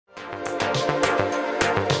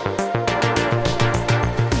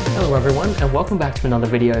everyone, and welcome back to another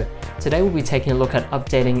video. Today we'll be taking a look at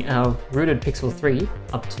updating our rooted Pixel 3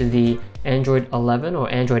 up to the Android 11 or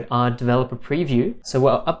Android R developer preview. So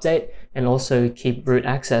we'll update and also keep root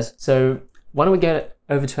access. So why don't we get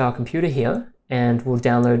over to our computer here and we'll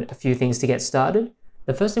download a few things to get started.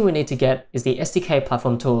 The first thing we need to get is the SDK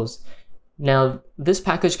Platform Tools. Now, this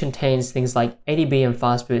package contains things like ADB and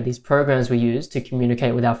fastboot, these programs we use to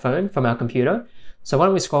communicate with our phone from our computer. So why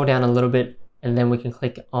don't we scroll down a little bit and then we can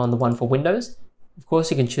click on the one for Windows. Of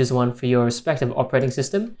course, you can choose one for your respective operating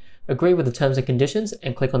system, agree with the terms and conditions,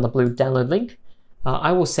 and click on the blue download link.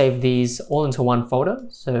 I will save these all into one folder.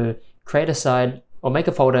 So create a side or make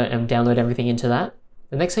a folder and download everything into that.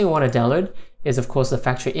 The next thing we want to download is, of course, the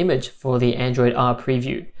factory image for the Android R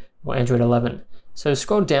preview or Android 11. So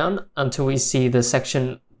scroll down until we see the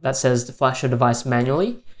section that says to flash your device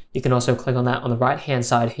manually. You can also click on that on the right-hand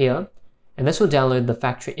side here. And this will download the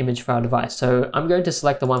factory image for our device. So I'm going to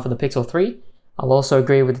select the one for the Pixel 3. I'll also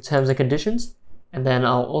agree with the terms and conditions. And then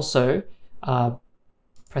I'll also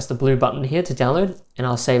press the blue button here to download. And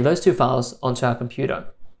I'll save those two files onto our computer.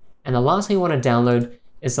 And the last thing you want to download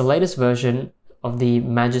is the latest version of the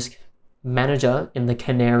Magisk Manager in the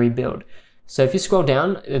Canary build. So if you scroll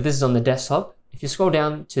down, this is on the desktop. If you scroll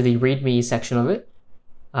down to the README section of it,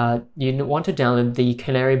 you want to download the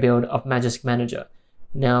Canary build of Magisk Manager.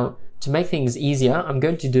 Now, to make things easier, I'm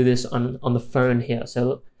going to do this on the phone here.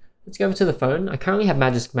 So let's go over to the phone. I currently have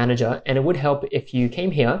Magisk Manager, and it would help if you came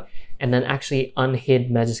here and then actually unhid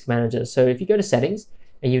Magisk Manager. So if you go to settings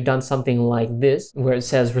and you've done something like this, where it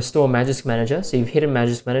says restore Magisk Manager, so you've hidden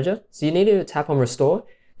Magisk Manager. So you need to tap on restore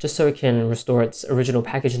just so it can restore its original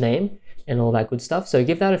package name and all that good stuff. So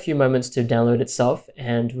give that a few moments to download itself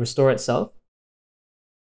and restore itself.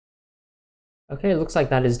 Okay, it looks like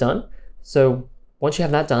that is done. So once you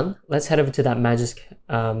have that done, let's head over to that Magisk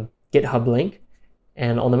GitHub link.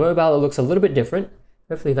 And on the mobile, it looks a little bit different.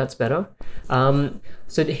 Hopefully that's better.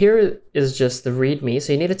 So here is just the README.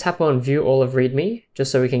 So you need to tap on View All of README,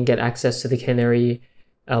 just so we can get access to the Canary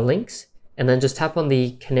links. And then just tap on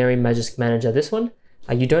the Canary Magisk Manager, this one.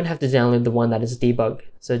 You don't have to download the one that is debugged.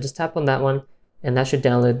 So just tap on that one, and that should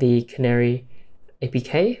download the Canary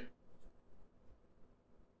APK.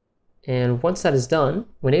 And once that is done,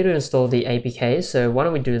 we need to install the APK. So why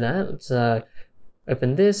don't we do that? Let's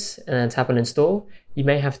open this and then tap on install. You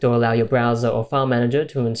may have to allow your browser or file manager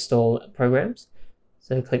to install programs.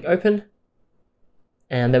 So click open.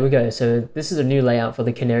 And there we go. So this is a new layout for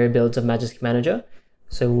the Canary builds of Magisk Manager.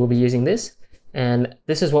 So we'll be using this. And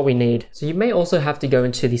this is what we need. So you may also have to go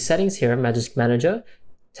into the settings here at Magisk Manager,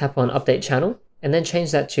 tap on update channel, and then change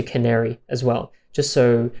that to Canary as well, just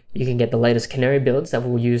so you can get the latest Canary builds that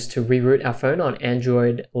we'll use to reroute our phone on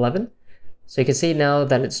Android 11. So you can see now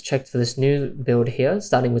that it's checked for this new build here,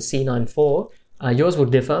 starting with C94. Yours will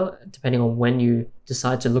differ depending on when you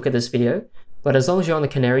decide to look at this video, but as long as you're on the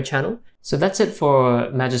Canary channel. So that's it for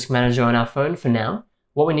Magisk Manager on our phone for now.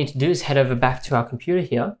 What we need to do is head over back to our computer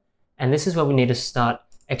here, and this is where we need to start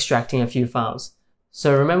extracting a few files.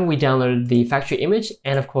 So remember, we downloaded the factory image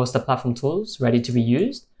and of course the platform tools ready to be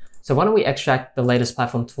used. So why don't we extract the latest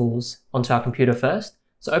platform tools onto our computer first.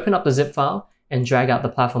 So open up the zip file and drag out the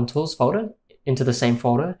platform tools folder into the same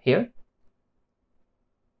folder here.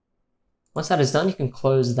 Once that is done, you can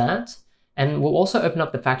close that. And we'll also open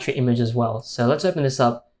up the factory image as well. So let's open this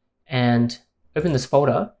up and open this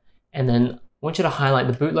folder. And then I want you to highlight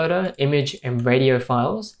the bootloader, image, and radio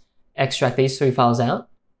files. Extract these three files out.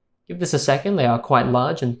 Give this a second. They are quite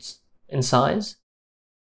large in size.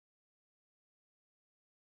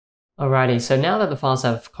 Alrighty, so now that the files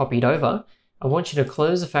have copied over, I want you to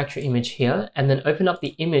close the factory image here and then open up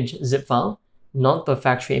the image zip file, not the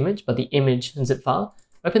factory image, but the image zip file.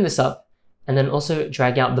 Open this up and then also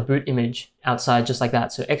drag out the boot image outside just like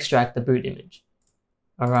that. So extract the boot image.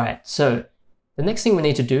 Alright, so the next thing we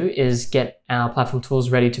need to do is get our platform tools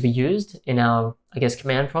ready to be used in our,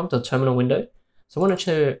 command prompt or terminal window. So I want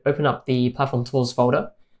you to open up the platform tools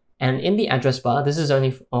folder. And in the address bar, this is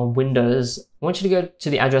only on Windows, I want you to go to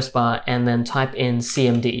the address bar and then type in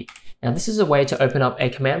CMD. Now this is a way to open up a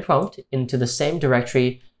command prompt into the same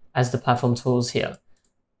directory as the platform tools here.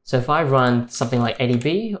 So if I run something like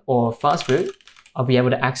ADB or fastboot, I'll be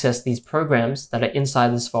able to access these programs that are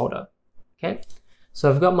inside this folder. Okay,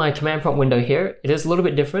 so I've got my command prompt window here. It is a little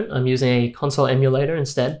bit different. I'm using a console emulator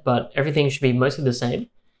instead, but everything should be mostly the same.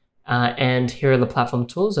 And here are the platform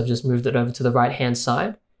tools. I've just moved it over to the right-hand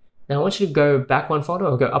side. Now I want you to go back one folder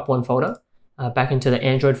or go up one folder, back into the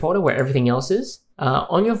Android folder where everything else is.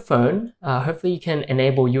 On your phone, hopefully you can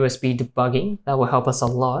enable USB debugging. That will help us a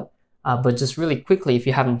lot. But just really quickly, if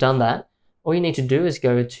you haven't done that, all you need to do is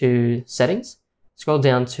go to settings, scroll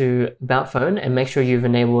down to About Phone and make sure you've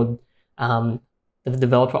enabled the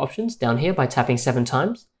developer options down here by tapping 7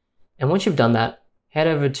 times. And once you've done that, head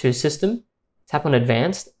over to System, tap on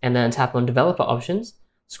Advanced, and then tap on Developer Options.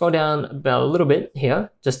 Scroll down about a little bit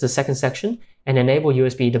here, just the second section, and enable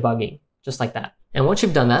USB debugging, just like that. And once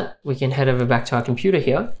you've done that, we can head over back to our computer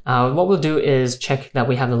here. What we'll do is check that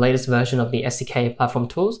we have the latest version of the SDK Platform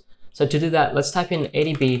Tools. So to do that, let's type in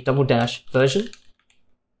adb version,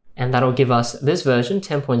 and that'll give us this version,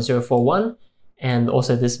 10.041, and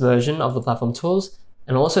also this version of the Platform Tools,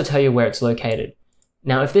 and also tell you where it's located.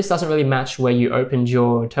 Now, if this doesn't really match where you opened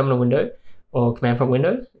your terminal window or command prompt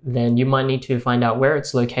window, then you might need to find out where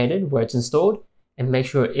it's located, where it's installed, and make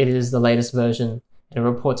sure it is the latest version, and it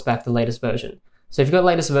reports back the latest version. So if you've got the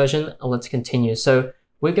latest version, let's continue. So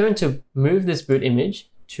we're going to move this boot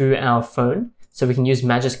image to our phone so we can use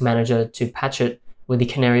Magisk Manager to patch it with the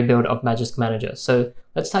Canary build of Magisk Manager. So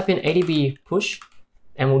let's type in adb push,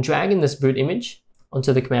 and we'll drag in this boot image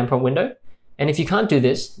onto the command prompt window. And if you can't do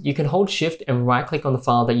this, you can hold Shift and right click on the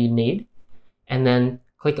file that you need, and then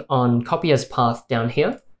click on copy as path down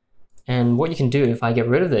here. And what you can do, if I get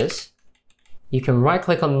rid of this, you can right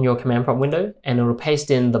click on your command prompt window and it will paste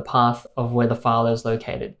in the path of where the file is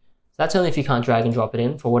located. So that's only if you can't drag and drop it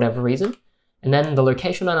in for whatever reason. And then the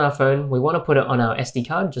location on our phone, we want to put it on our SD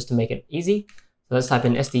card just to make it easy. So let's type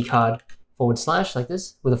in SD card / like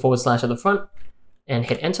this with a / at the front and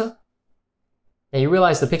hit enter. Now you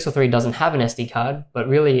realize the Pixel 3 doesn't have an SD card, but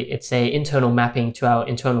really it's an internal mapping to our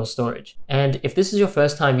internal storage. And if this is your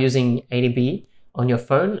first time using ADB on your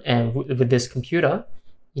phone and with this computer,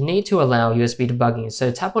 you need to allow USB debugging.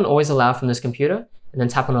 So tap on always allow from this computer and then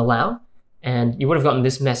tap on allow. And you would have gotten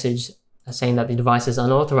this message saying that the device is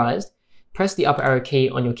unauthorized. Press the up arrow key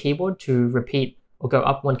on your keyboard to repeat or go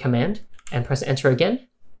up one command and press enter again.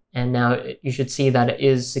 And now you should see that it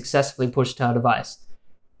is successfully pushed to our device.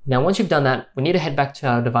 Now, once you've done that, we need to head back to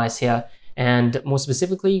our device here. And more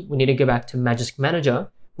specifically, we need to go back to Magisk Manager,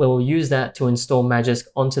 where we'll use that to install Magisk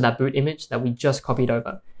onto that boot image that we just copied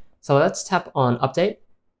over. So let's tap on update.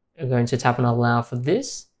 I'm going to tap on allow for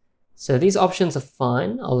this. So these options are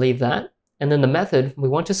fine. I'll leave that. And then the method, we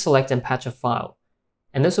want to select and patch a file.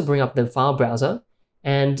 And this will bring up the file browser.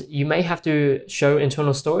 And you may have to show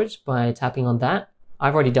internal storage by tapping on that.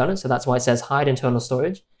 I've already done it, so that's why it says hide internal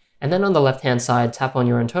storage. And then on the left-hand side, tap on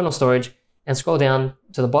your internal storage and scroll down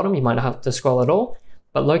to the bottom. You might not have to scroll at all,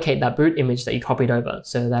 but locate that boot image that you copied over.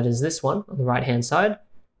 So that is this one on the right-hand side.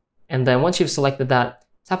 And then once you've selected that,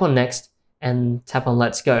 tap on next and tap on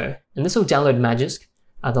let's go. And this will download Magisk,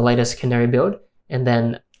 the latest Canary build, and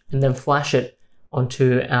then flash it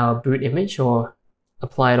onto our boot image or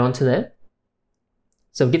apply it onto there.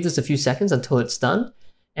 So give this a few seconds until it's done.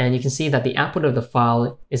 And you can see that the output of the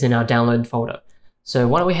file is in our download folder. So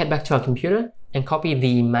why don't we head back to our computer and copy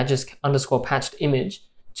the Magisk_patched image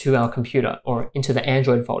to our computer or into the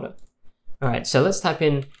Android folder. All right, so let's type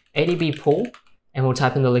in adb pull and we'll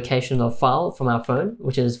type in the location of the file from our phone,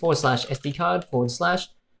 which is /sdcard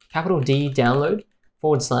 /D download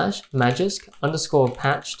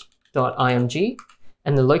 /magisk_patched.img.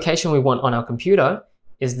 And the location we want on our computer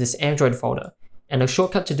is this Android folder. And a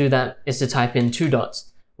shortcut to do that is to type in 2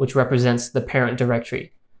 dots, which represents the parent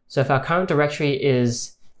directory. So if our current directory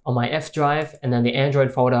is on my F drive and then the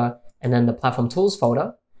Android folder and then the Platform Tools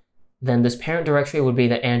folder, then this parent directory would be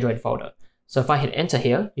the Android folder. So if I hit enter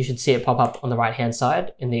here, you should see it pop up on the right-hand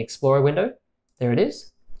side in the Explorer window. There it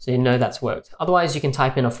is. So you know that's worked. Otherwise, you can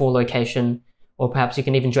type in a full location, or perhaps you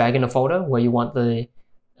can even drag in a folder where you want the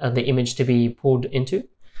image to be pulled into.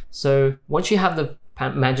 So once you have the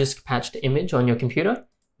Magisk patched image on your computer,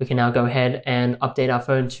 we can now go ahead and update our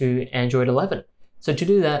phone to Android 11. So to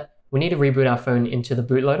do that, we need to reboot our phone into the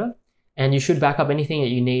bootloader, and you should back up anything that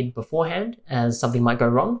you need beforehand as something might go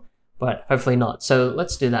wrong, but hopefully not. So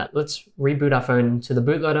let's do that. Let's reboot our phone to the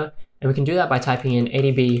bootloader, and we can do that by typing in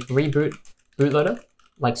adb reboot bootloader,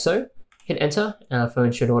 like so. Hit enter, and our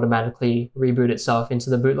phone should automatically reboot itself into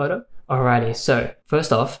the bootloader. Alrighty, so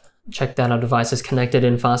first off, check that our device is connected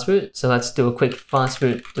in fastboot. So let's do a quick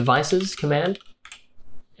fastboot devices command.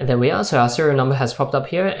 And there we are. So our serial number has popped up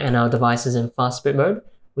here and our device is in fastboot mode,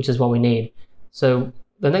 which is what we need. So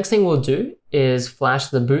the next thing we'll do is flash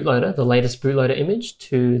the bootloader, the latest bootloader image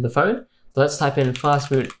to the phone. So let's type in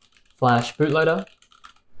fastboot / bootloader,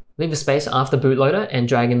 leave a space after bootloader and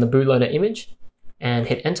drag in the bootloader image and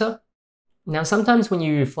hit enter. Now, sometimes when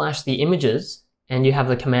you flash the images and you have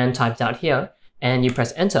the command typed out here and you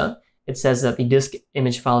press enter, it says that the disk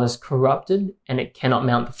image file is corrupted and it cannot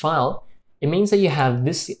mount the file. It means that you have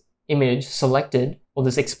this image selected or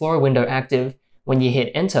this Explorer window active when you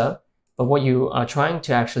hit enter, But what you are trying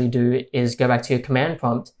to actually do is go back to your command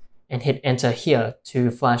prompt and hit enter here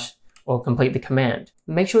to flash or complete the command.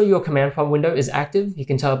 Make sure your command prompt window is active. You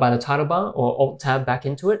can tell by the title bar or alt tab back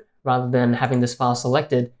into it rather than having this file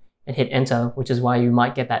selected and hit enter, which is why you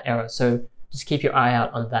might get that error. So just keep your eye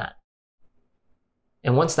out on that.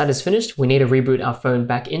 And once that is finished, we need to reboot our phone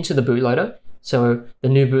back into the bootloader so the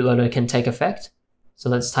new bootloader can take effect. So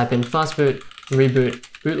let's type in fastboot reboot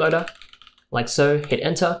bootloader, like so, hit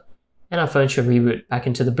enter, and our phone should reboot back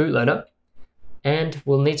into the bootloader. And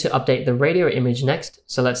we'll need to update the radio image next.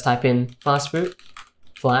 So let's type in fastboot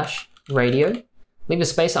flash radio, leave a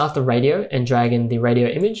space after radio and drag in the radio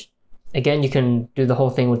image. Again, you can do the whole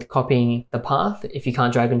thing with copying the path if you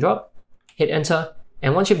can't drag and drop. Hit enter,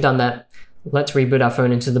 and once you've done that, let's reboot our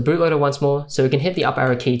phone into the bootloader once more. So we can hit the up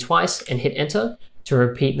arrow key twice and hit enter to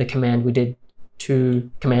repeat the command we did 2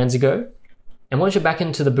 commands ago. And once you're back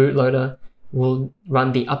into the bootloader, we'll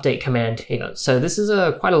run the update command here. So this is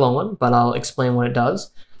quite a long one, but I'll explain what it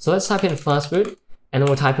does. So let's type in fastboot, and then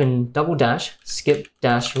we'll type in --skip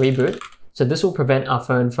 -reboot. So this will prevent our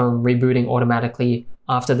phone from rebooting automatically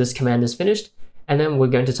after this command is finished. And then we're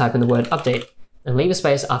going to type in the word update and leave a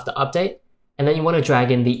space after update. And then you want to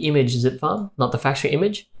drag in the image zip file, not the factory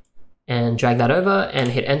image, and drag that over and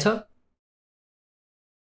hit enter.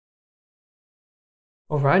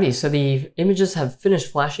 Alrighty, so the images have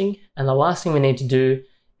finished flashing, and the last thing we need to do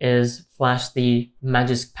is flash the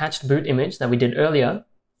Magisk patched boot image that we did earlier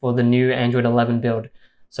for the new Android 11 build.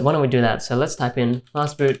 So why don't we do that? So let's type in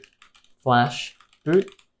fastboot flash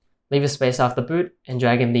boot, leave a space after boot, and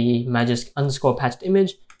drag in the Magisk _patched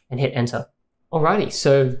image and hit enter. Alrighty,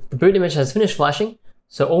 so the boot image has finished flashing.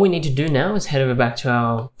 So all we need to do now is head over back to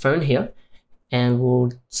our phone here, and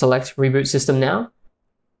we'll select reboot system now.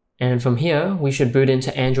 And from here, we should boot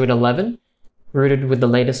into Android 11, rooted with the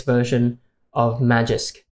latest version of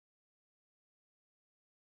Magisk.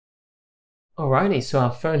 Alrighty, so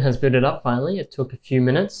our phone has booted up finally. It took a few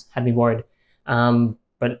minutes, had me worried.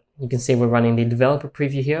 But you can see we're running the developer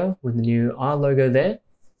preview here with the new R logo there.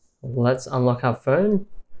 Let's unlock our phone.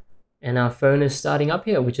 And our phone is starting up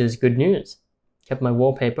here, which is good news. Kept my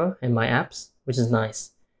wallpaper and my apps, which is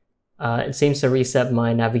nice. It seems to reset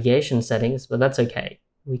my navigation settings, but that's okay.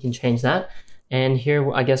 We can change that. And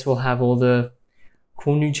here, I guess we'll have all the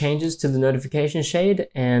cool new changes to the notification shade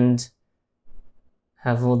and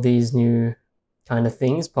have all these new kind of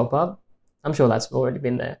things pop up. I'm sure that's already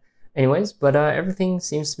been there. Anyways, but everything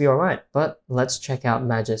seems to be all right. But let's check out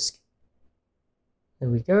Magisk. There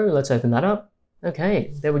we go. Let's open that up.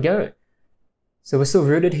 Okay, there we go. So we're still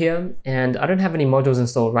rooted here, and I don't have any modules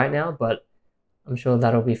installed right now, but I'm sure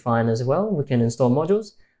that'll be fine as well. We can install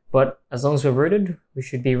modules, but as long as we're rooted, we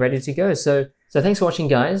should be ready to go. So thanks for watching,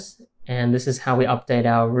 guys. And this is how we update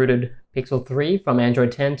our rooted Pixel 3 from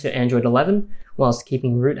Android 10 to Android 11 whilst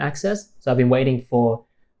keeping root access. So I've been waiting for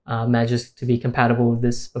Magisk to be compatible with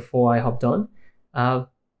this before I hopped on.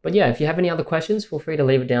 But yeah, if you have any other questions, feel free to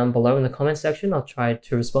leave it down below in the comments section. I'll try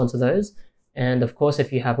to respond to those. And of course,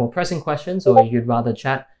 if you have more pressing questions or you'd rather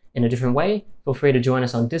chat in a different way, feel free to join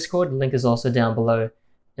us on Discord. The link is also down below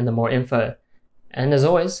in the more info. And as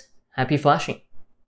always, happy flashing.